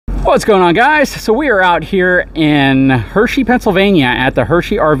What's going on, guys? So we are out here in Hershey, Pennsylvania at the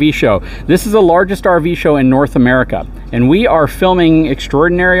Hershey RV show. This is the largest RV show in North America, and we are filming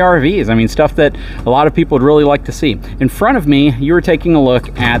extraordinary RVs. I mean, stuff that a lot of people would really like to see. In front of me, you are taking a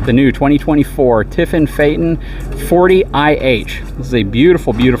look at the new 2024 Tiffin Phaeton 40IH. This is a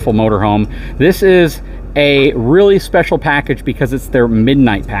beautiful, beautiful motorhome. This is a really special package because it's their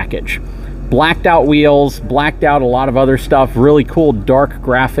midnight package. Blacked out wheels, blacked out a lot of other stuff, really cool dark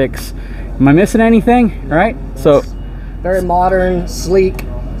graphics. Am I missing anything? Right? So very modern, sleek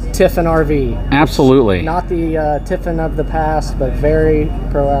Tiffin RV. Absolutely. Not the Tiffin of the past, but very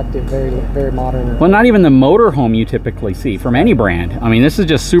proactive, very modern. Well, not even the motorhome you typically see from any brand. I mean, this is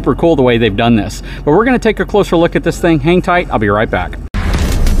just super cool the way they've done this. But we're going to take a closer look at this thing. Hang tight. I'll be right back.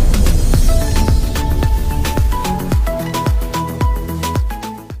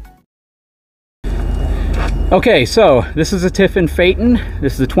 Okay, so this is a Tiffin Phaeton.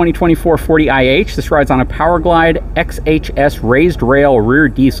 This is a 2024 40IH. This rides on a Powerglide XHS raised rail rear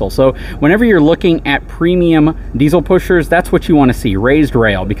diesel. So whenever you're looking at premium diesel pushers, that's what you want to see, raised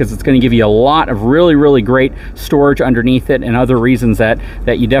rail, because it's going to give you a lot of really, really great storage underneath it and other reasons that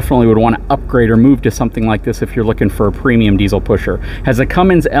you definitely would want to upgrade or move to something like this if you're looking for a premium diesel pusher. Has a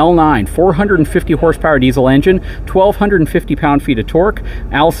Cummins L9, 450 horsepower diesel engine, 1,250 pound-feet of torque,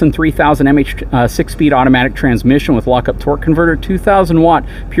 Allison 3000 MH 6-speed automatic transmission with lockup torque converter, 2,000 watt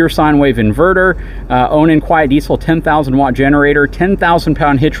pure sine wave inverter, own and quiet diesel 10,000 watt generator, 10,000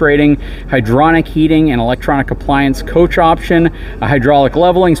 pound hitch rating, hydronic heating and electronic appliance, coach option, a hydraulic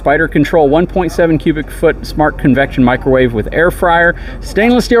leveling, spider control, 1.7 cubic foot smart convection microwave with air fryer,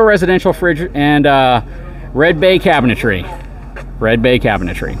 stainless steel residential fridge, and Red Bay cabinetry. Red Bay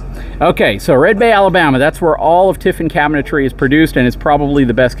cabinetry. Okay, so Red Bay, Alabama, that's where all of Tiffin cabinetry is produced, and it's probably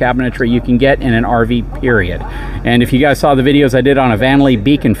the best cabinetry you can get in an RV, period. And if you guys saw the videos I did on a Vanley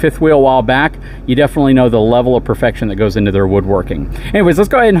Beacon fifth wheel a while back, you definitely know the level of perfection that goes into their woodworking. Anyways, let's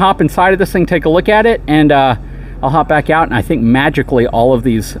go ahead and hop inside of this thing, take a look at it, and I'll hop back out, and I think magically all of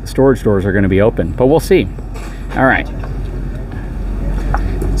these storage doors are going to be open, but we'll see. All right.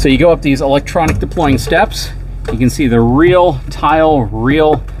 So you go up these electronic deploying steps. You can see the real tile,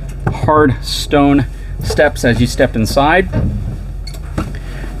 real hard stone steps as you step inside.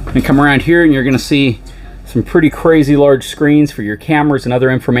 And come around here and you're going to see some pretty crazy large screens for your cameras and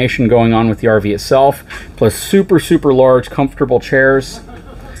other information going on with the RV itself, plus super, super large comfortable chairs.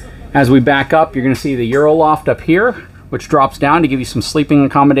 As we back up, you're going to see the Euro loft up here, which drops down to give you some sleeping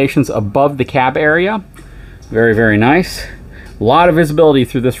accommodations above the cab area. Very, very nice. A lot of visibility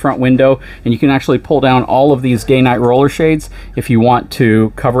through this front window, and you can actually pull down all of these day-night roller shades if you want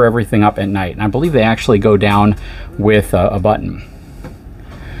to cover everything up at night. And I believe they actually go down with a button.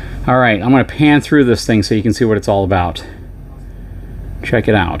 All right, I'm going to pan through this thing so you can see what it's all about. Check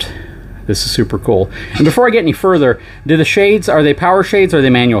it out. This is super cool. And before I get any further, do the shades, are they power shades or are they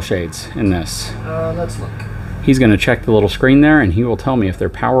manual shades in this? Let's look. He's going to check the little screen there, and he will tell me if they're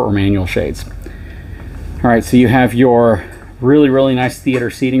power or manual shades. All right, so you have your really, really nice theater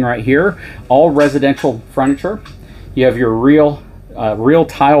seating right here. All residential furniture. You have your real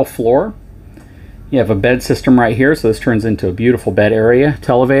tile floor. You have a bed system right here, so this turns into a beautiful bed area.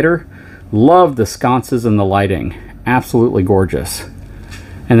 Televator. Love the sconces and the lighting. Absolutely gorgeous.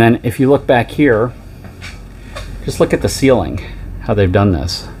 And then if you look back here, just look at the ceiling, how they've done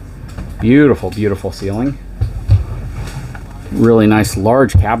this. Beautiful, beautiful ceiling. Really nice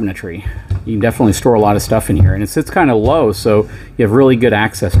large cabinetry. You can definitely store a lot of stuff in here, and it sits kind of low, so you have really good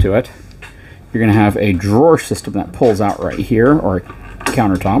access to it. You're going to have a drawer system that pulls out right here, or a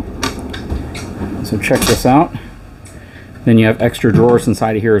countertop. So check this out. Then you have extra drawers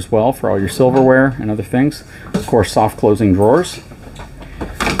inside of here as well for all your silverware and other things. Of course, soft closing drawers.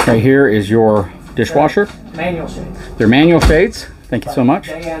 Right here is your dishwasher. Manual shades. They're manual shades. Thank you so much.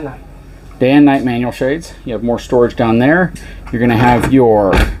 Day and night. Day and night manual shades. You have more storage down there. You're going to have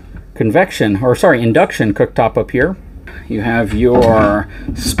your induction cooktop up here. You have your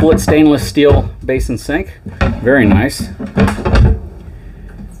split stainless steel basin sink. Very nice.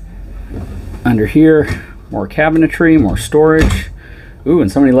 Under here, more cabinetry, more storage. Ooh,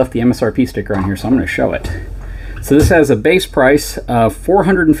 and somebody left the MSRP sticker on here, so I'm going to show it. So this has a base price of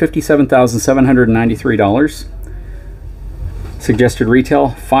 $457,793. Suggested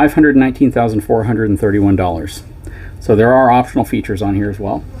retail, $519,431. So there are optional features on here as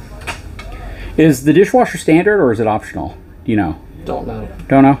well. Is the dishwasher standard or is it optional? Do you know? Don't know.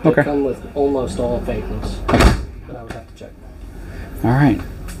 Don't know? Okay. They come with almost all Phaetons, Okay. but I would have to check. All right.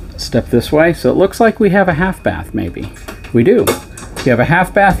 Step this way. So it looks like we have a half bath, maybe. We do. You have a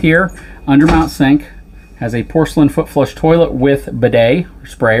half bath here, undermount sink, Has a porcelain foot flush toilet with bidet or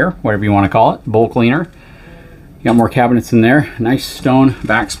sprayer, whatever you want to call it, bowl cleaner. You got more cabinets in there. Nice stone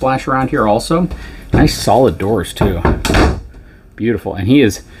backsplash around here also. Nice solid doors too. Beautiful. And he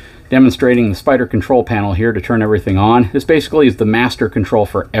is demonstrating the spider control panel here to turn everything on. This basically is the master control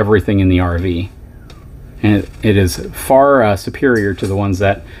for everything in the RV. And it is far superior to the ones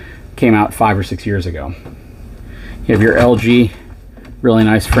that came out 5 or 6 years ago. You have your LG, really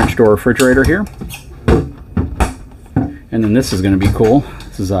nice French door refrigerator here. And then this is going to be cool.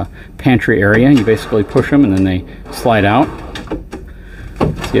 This is a pantry area. You basically push them and then they slide out.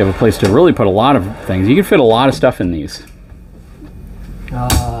 So you have a place to really put a lot of things. You can fit a lot of stuff in these.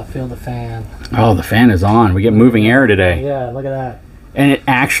 Feel the fan. Oh, the fan is on. We get moving air today. Yeah, look at that. And it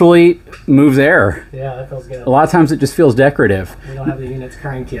actually moves air. Yeah, that feels good. A lot of times it just feels decorative. We don't have the units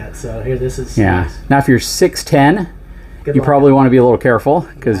cranked yet, so here, this is yeah. nice. Now if you're 6'10", you probably want to be a little careful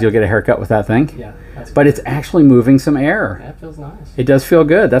because you'll get a haircut with that thing. Yeah. But it's actually moving some air. Yeah, it feels nice. It does feel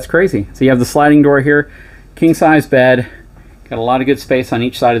good. That's crazy. So you have the sliding door here, king size bed. Got a lot of good space on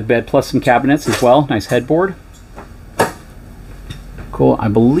each side of the bed, plus some cabinets as well. Nice headboard. Cool. I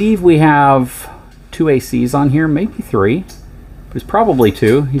believe we have 2 ACs on here, maybe 3. There's probably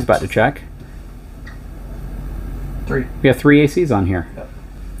 2. He's about to check. 3. We have 3 ACs on here. Yep.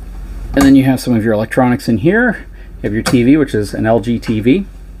 And then you have some of your electronics in here. You have your TV, which is an LG TV.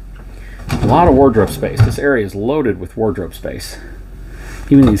 A lot of wardrobe space. This area is loaded with wardrobe space.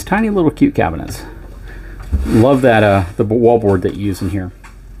 Even these tiny little cute cabinets. Love that the wallboard that you use in here.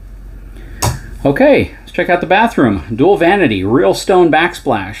 Okay, let's check out the bathroom. Dual vanity, real stone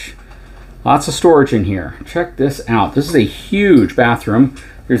backsplash. Lots of storage in here. Check this out. This is a huge bathroom.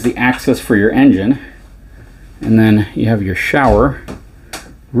 There's the access for your engine. And then you have your shower.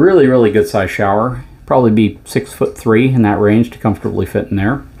 Really, really good size shower. Probably be 6'3" in that range to comfortably fit in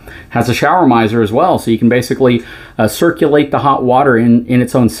there. Has a shower miser as well, so you can basically circulate the hot water in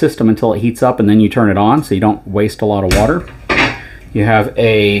its own system until it heats up, and then you turn it on so you don't waste a lot of water. You have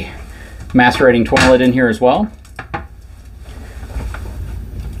a macerating toilet in here as well.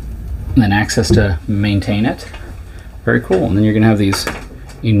 And then access to maintain it. Very cool. And then you're going to have these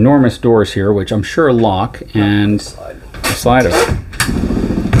enormous doors here, which I'm sure lock and slide over.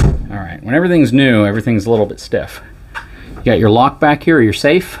 All right, when everything's new, everything's a little bit stiff. You got your lock back here, your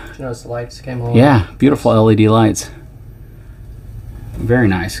safe. Did you notice the lights came on? Yeah, beautiful LED lights. Very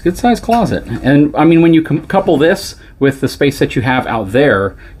nice. Good size closet. And I mean, when you couple this with the space that you have out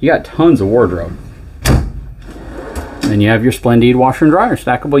there, you got tons of wardrobe. Then you have your Splendid washer and dryer,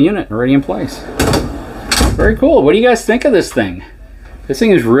 stackable unit already in place. Very cool. What do you guys think of this thing? This thing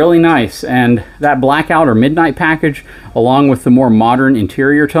is really nice, and that blackout or midnight package, along with the more modern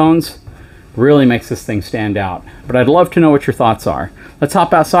interior tones, really makes this thing stand out. But I'd love to know what your thoughts are. Let's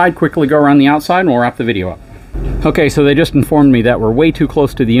hop outside, quickly go around the outside, and we'll wrap the video up. Okay, so they just informed me that we're way too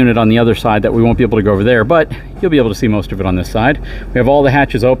close to the unit on the other side, that we won't be able to go over there, but you'll be able to see most of it on this side. We have all the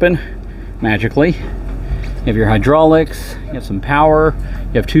hatches open, magically. You have your hydraulics, you have some power,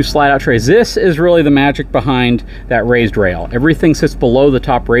 you have 2 slide-out trays. This is really the magic behind that raised rail. Everything sits below the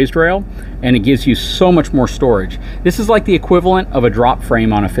top raised rail, and it gives you so much more storage. This is like the equivalent of a drop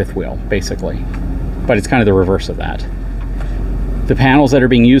frame on a 5th wheel, basically, but it's kind of the reverse of that. The panels that are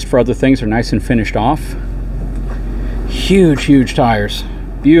being used for other things are nice and finished off. Huge, huge tires.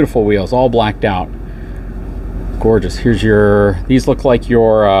 Beautiful wheels, all blacked out. Gorgeous. Here's your, these look like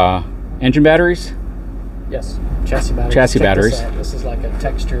your engine batteries? Yes, chassis batteries. Chassis batteries. This is like a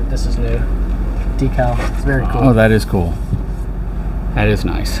textured, this is new. Decal, it's very cool. Oh, that is cool. That is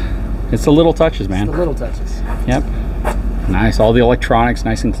nice. It's the little touches, man. It's the little touches. Yep. Nice, all the electronics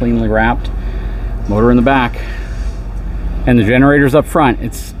nice and cleanly wrapped. Motor in the back. And the generator's up front.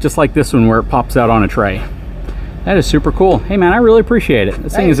 It's just like this one where it pops out on a tray. That is super cool. Hey man, I really appreciate it.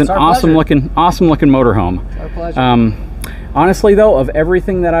 This thing is an awesome looking motorhome. It's our pleasure. Honestly though, of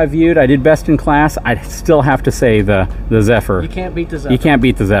everything that I viewed, I did best in class. I'd still have to say the Zephyr. You can't beat the Zephyr. You can't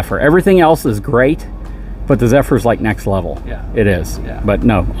beat the Zephyr. Everything else is great, but the Zephyr's like next level. Yeah. It is. Yeah. But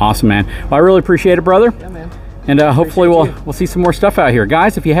no, awesome man. Well, I really appreciate it, brother. Yeah, man. And hopefully we'll see some more stuff out here.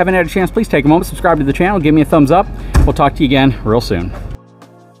 Guys, if you haven't had a chance, please take a moment, subscribe to the channel, give me a thumbs up. We'll talk to you again real soon.